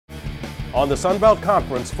On the Sun Belt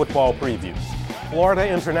Conference football preview, Florida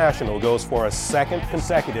International goes for a second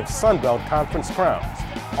consecutive Sun Belt Conference crowns,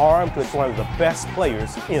 armed with one of the best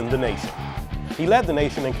players in the nation. He led the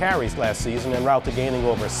nation in carries last season en route to gaining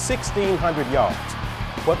over 1,600 yards.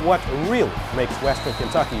 But what really makes Western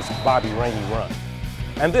Kentucky's Bobby Rainey run?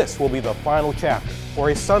 And this will be the final chapter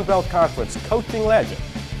for a Sun Belt Conference coaching legend.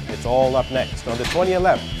 It's all up next on the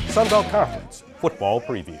 2011 Sun Belt Conference football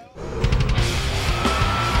preview.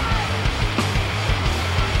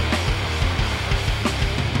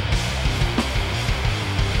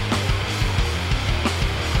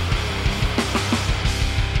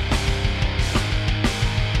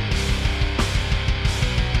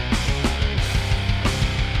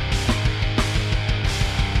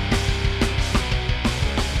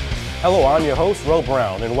 Hello, I'm your host, Ro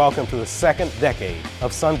Brown, and welcome to the second decade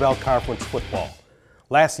of Sun Belt Conference football.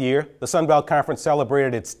 Last year, the Sun Belt Conference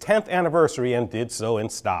celebrated its 10th anniversary and did so in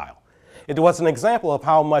style. It was an example of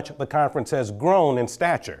how much the conference has grown in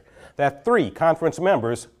stature that 3 conference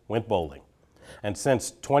members went bowling. And since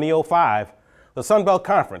 2005, the Sun Belt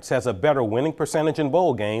Conference has a better winning percentage in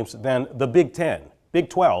bowl games than the Big 10, Big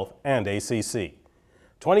 12, and ACC.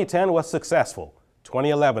 2010 was successful.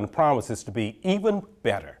 2011 promises to be even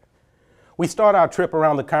better. We start our trip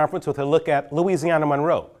around the conference with a look at Louisiana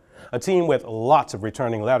Monroe, a team with lots of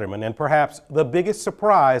returning lettermen and perhaps the biggest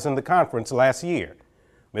surprise in the conference last year.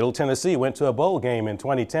 Middle Tennessee went to a bowl game in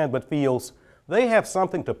 2010 but feels they have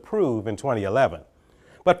something to prove in 2011.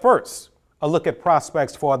 But first, a look at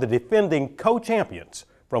prospects for the defending co-champions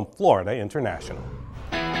from Florida International.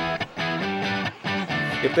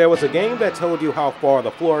 If there was a game that told you how far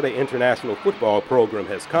the Florida International football program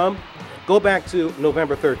has come, go back to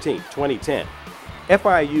November 13, 2010.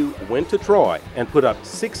 FIU went to Troy and put up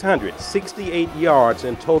 668 yards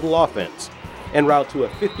in total offense en route to a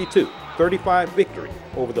 52-35 victory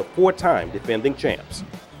over the 4-time defending champs.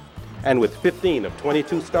 And with 15 of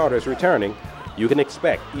 22 starters returning, you can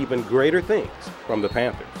expect even greater things from the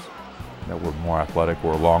Panthers. That we're more athletic,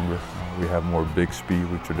 we're longer, we have more big speed.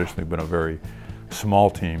 We've traditionally been a very small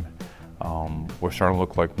team. We're starting to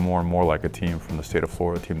look like more and more like a team from the state of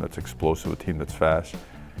Florida, a team that's explosive, a team that's fast,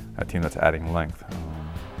 a team that's adding length.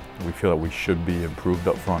 We feel that we should be improved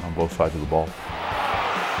up front on both sides of the ball.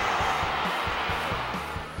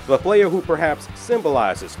 The player who perhaps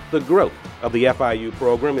symbolizes the growth of the FIU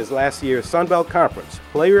program is last year's Sun Belt Conference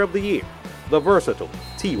Player of the Year, the versatile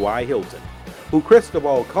T.Y. Hilton, who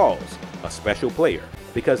Cristobal calls a special player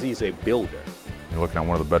because he's a builder. You're looking at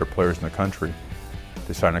one of the better players in the country,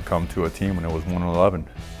 deciding to come to a team when it was 1-11,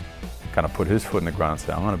 kind of put his foot in the ground and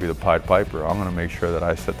say, I'm going to be the Pied Piper. I'm going to make sure that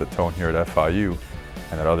I set the tone here at FIU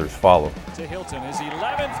and that others follow. To Hilton, his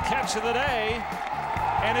 11th catch of the day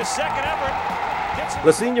and his second effort.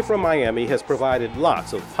 The senior from Miami has provided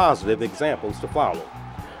lots of positive examples to follow.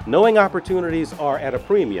 Knowing opportunities are at a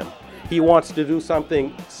premium, he wants to do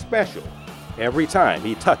something special every time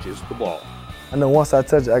he touches the ball. I know once I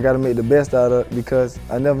touch it, I got to make the best out of it because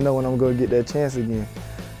I never know when I'm going to get that chance again.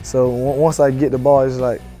 So once I get the ball, it's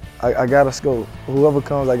like I got to score. Whoever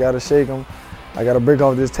comes, I got to shake them. I got to break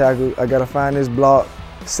off this tackle. I got to find this block,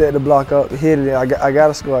 set the block up, hit it. I got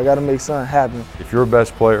to score. I got to make something happen. If your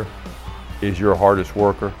best player is your hardest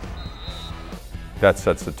worker, that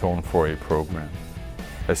sets the tone for a program.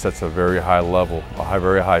 It sets a very high level,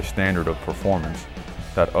 very high standard of performance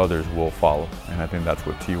that others will follow. And I think that's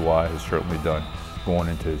what T.Y. has certainly done going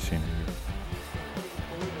into his senior year.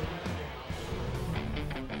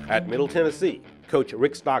 At Middle Tennessee, Coach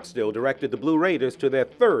Rick Stockstill directed the Blue Raiders to their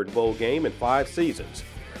 3rd bowl game in 5 seasons,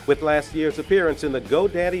 with last year's appearance in the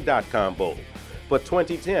GoDaddy.com Bowl. But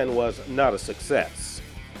 2010 was not a success.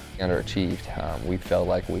 Underachieved. We felt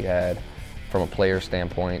like we had, from a player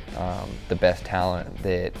standpoint, the best talent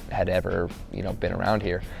that had ever, been around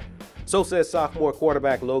here. So says sophomore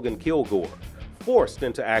quarterback Logan Kilgore, forced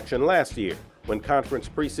into action last year when conference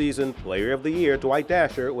preseason Player of the Year Dwight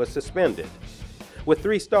Dasher was suspended. With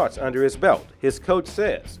 3 starts under his belt, his coach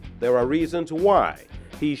says there are reasons why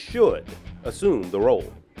he should assume the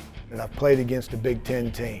role. And I've played against a Big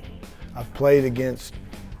 10 team. I've played against,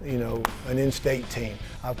 an in-state team.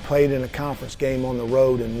 I've played in a conference game on the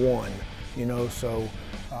road and won, so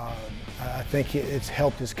I think it's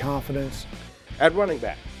helped his confidence. At running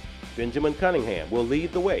back, Benjamin Cunningham will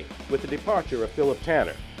lead the way with the departure of Philip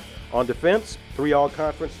Tanner. On defense, 3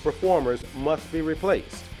 all-conference performers must be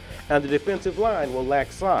replaced, and the defensive line will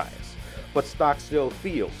lack size. But Stockstill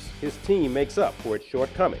feels his team makes up for its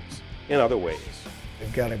shortcomings in other ways.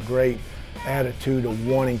 They've got a great attitude of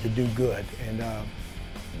wanting to do good, and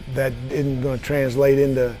that isn't going to translate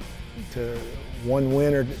into 1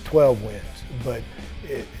 win or 12 wins, but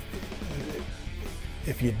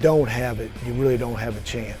if you don't have it, you really don't have a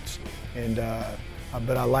chance. And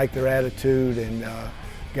but I like their attitude, and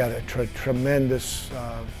got a tremendous,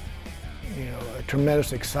 a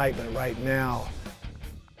tremendous excitement right now.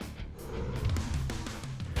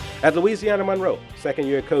 At Louisiana Monroe,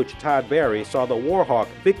 second-year coach Todd Berry saw the Warhawk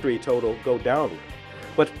victory total go downward,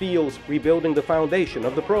 but feels rebuilding the foundation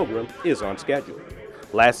of the program is on schedule.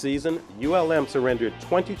 Last season, ULM surrendered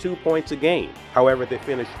 22 points a game. However, they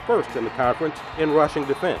finished first in the conference in rushing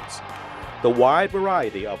defense. The wide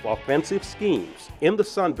variety of offensive schemes in the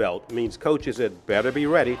Sun Belt means coaches had better be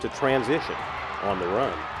ready to transition on the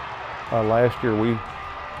run. Last year, we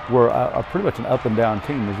were pretty much an up-and-down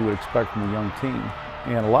team, as you would expect from a young team.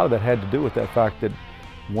 And a lot of that had to do with that fact that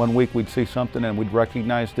one week we'd see something and we'd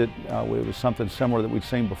recognized it. It was something similar that we'd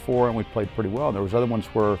seen before, and we played pretty well. And there was other ones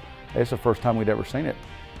where it's the first time we'd ever seen it.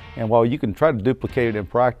 And while you can try to duplicate it in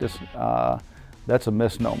practice, that's a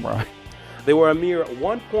misnomer. They were a mere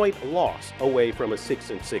 1-point loss away from a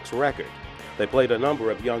 6-6 record. They played a number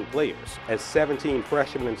of young players as 17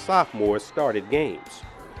 freshmen and sophomores started games.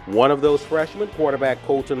 One of those freshmen, quarterback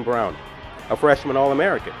Colton Browning, a freshman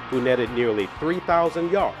All-American who netted nearly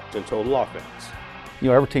 3,000 yards in total offense. You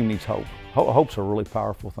know, every team needs hope. Hope's a really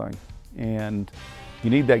powerful thing. And you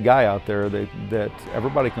need that guy out there that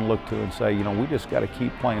everybody can look to and say, you know, we just got to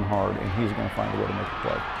keep playing hard and he's going to find a way to make a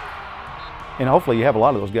play. And hopefully you have a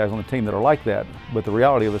lot of those guys on the team that are like that. But the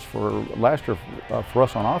reality of it is for last year, for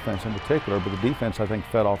us on offense in particular, but the defense I think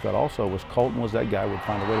fed off that also, was Colton was that guy who would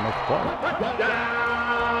find a way to make a play.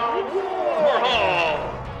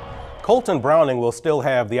 Colton Browning will still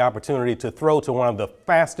have the opportunity to throw to one of the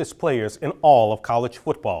fastest players in all of college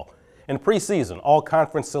football. In preseason,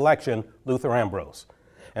 all-conference selection, Luther Ambrose.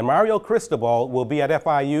 And Mario Cristobal will be at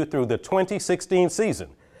FIU through the 2016 season.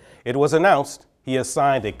 It was announced he has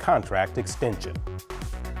signed a contract extension.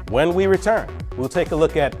 When we return, we'll take a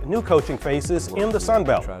look at new coaching faces in the Sun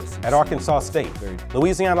Belt at Arkansas State,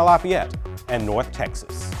 Louisiana Lafayette, and North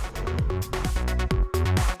Texas.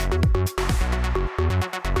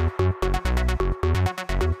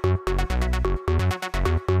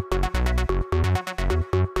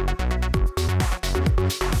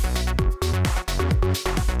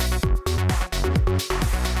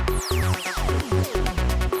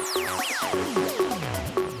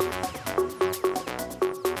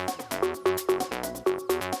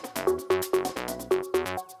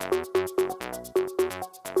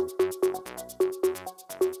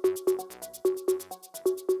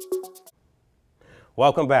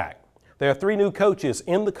 Welcome back. There are 3 new coaches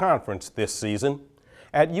in the conference this season.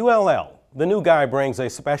 At ULL, the new guy brings a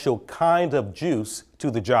special kind of juice to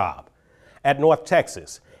the job. At North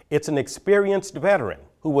Texas, it's an experienced veteran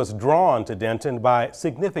who was drawn to Denton by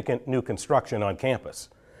significant new construction on campus.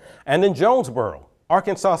 And in Jonesboro,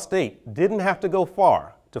 Arkansas State didn't have to go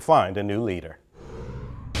far to find a new leader.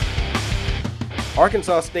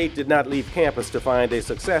 Arkansas State did not leave campus to find a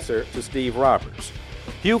successor to Steve Roberts.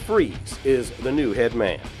 Hugh Freeze is the new head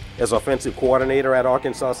man. As offensive coordinator at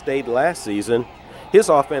Arkansas State last season, his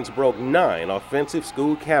offense broke 9 offensive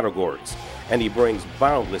school categories, and he brings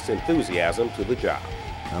boundless enthusiasm to the job.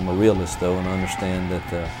 I'm a realist, though, and understand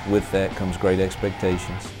that with that comes great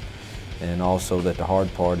expectations, and also that the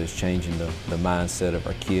hard part is changing the mindset of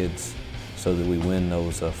our kids so that we win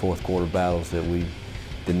those fourth quarter battles that we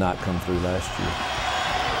did not come through last year.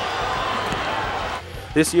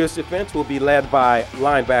 This year's defense will be led by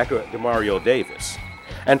linebacker Demario Davis.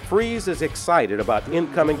 And Freeze is excited about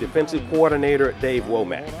incoming defensive coordinator Dave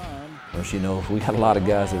Womack. As you know, we got a lot of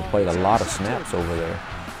guys that have played a lot of snaps over there,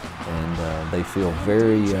 and they feel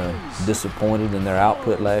very disappointed in their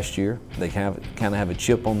output last year. They kind of have a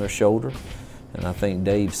chip on their shoulder, and I think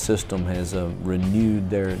Dave's system has renewed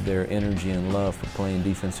their energy and love for playing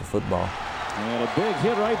defensive football. And a big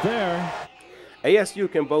hit right there.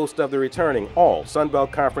 ASU can boast of the returning all Sun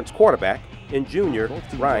Belt Conference quarterback in junior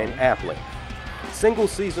Ryan Appling.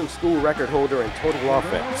 Single-season school record holder in total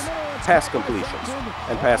offense, pass completions,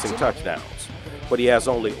 and passing touchdowns. But he has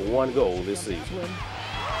only one goal this season.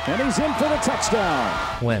 And he's in for the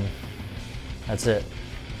touchdown. Win. That's it.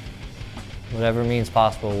 Whatever means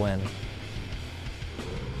possible, win.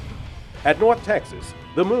 At North Texas,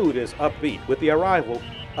 the mood is upbeat with the arrival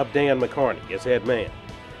of Dan McCarney as head man.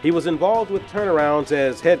 He was involved with turnarounds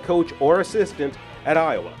as head coach or assistant at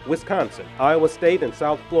Iowa, Wisconsin, Iowa State, and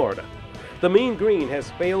South Florida. The Mean Green has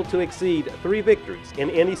failed to exceed 3 victories in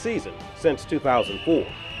any season since 2004.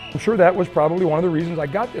 I'm sure that was probably one of the reasons I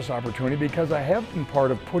got this opportunity, because I have been part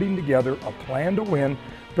of putting together a plan to win,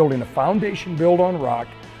 building a foundation built on rock,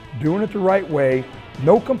 doing it the right way,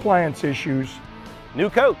 no compliance issues. New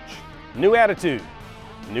coach, new attitude,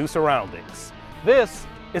 new surroundings. This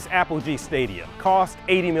is Apogee Stadium. Cost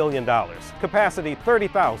 $80 million. Capacity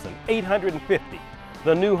 30,850.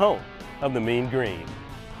 The new home of the Mean Green.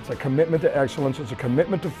 It's a commitment to excellence. It's a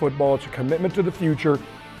commitment to football. It's a commitment to the future.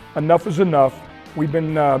 Enough is enough. We've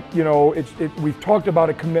been, we've talked about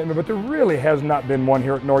a commitment, but there really has not been one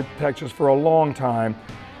here at North Texas for a long time.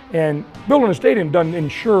 And building a stadium doesn't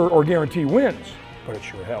ensure or guarantee wins, but it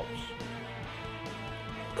sure helps.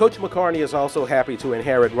 Coach McCarney is also happy to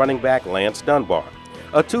inherit running back Lance Dunbar,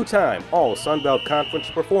 a two-time All-Sun Belt Conference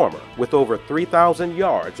performer with over 3,000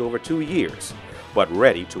 yards over 2 years, but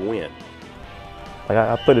ready to win. Like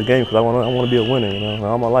I play this game because I want to be a winner. You know,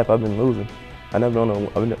 all my life I've been losing. I've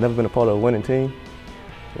never been a part of a winning team.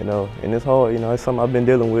 You know, and it's hard. You know, it's something I've been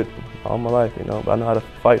dealing with all my life. You know, but I know how to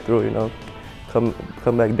fight through it. You know, come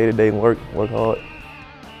back day to day and work hard.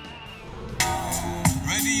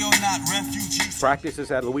 Practices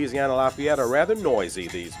at Louisiana Lafayette are rather noisy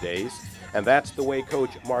these days, and that's the way Coach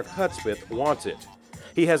Mark Hudspeth wants it.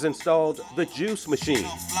 He has installed the juice machine.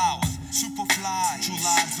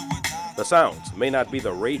 The sounds may not be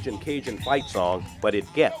the Ragin' Cajun fight song, but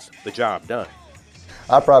it gets the job done.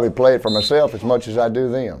 I probably play it for myself as much as I do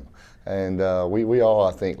them. And we all,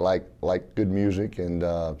 I think, like good music and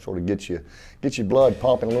sort of get your blood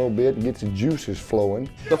pumping a little bit and gets the juices flowing.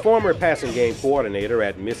 The former passing game coordinator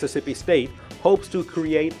at Mississippi State hopes to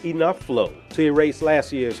create enough flow to erase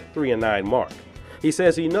last year's 3-9 mark. He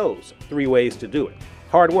says he knows 3 ways to do it: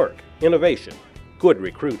 hard work, innovation, good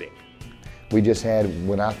recruiting. We just had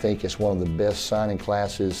what I think is one of the best signing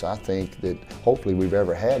classes I think that hopefully we've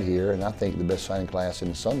ever had here, and I think the best signing class in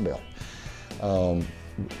the Sun Belt.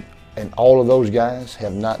 And all of those guys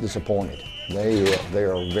have not disappointed. They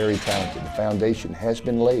are very talented. The foundation has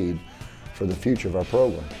been laid for the future of our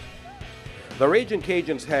program. The Ragin'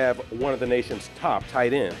 Cajuns have one of the nation's top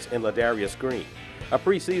tight ends in Ladarius Green, a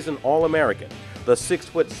preseason All-American. The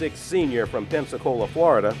 6'6" senior from Pensacola,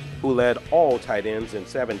 Florida, who led all tight ends in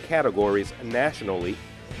 7 categories nationally,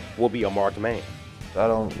 will be a marked man. I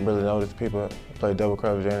don't really notice people play double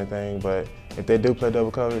coverage or anything, but if they do play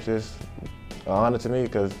double coverage, it's an honor to me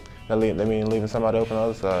because that means leaving somebody open on the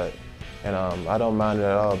other side, and I don't mind it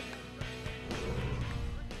at all.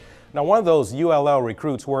 Now, one of those ULL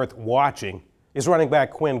recruits worth watching is running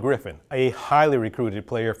back Quinn Griffin, a highly recruited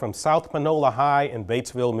player from South Panola High in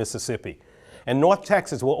Batesville, Mississippi. And North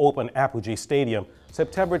Texas will open Apogee Stadium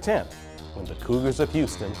September 10th when the Cougars of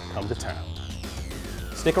Houston come to town.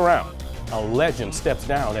 Stick around. A legend steps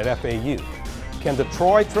down at FAU. Can the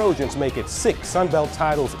Troy Trojans make it 6 Sun Belt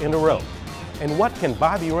titles in a row? And what can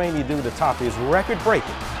Bobby Rainey do to top his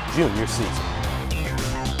record-breaking junior season?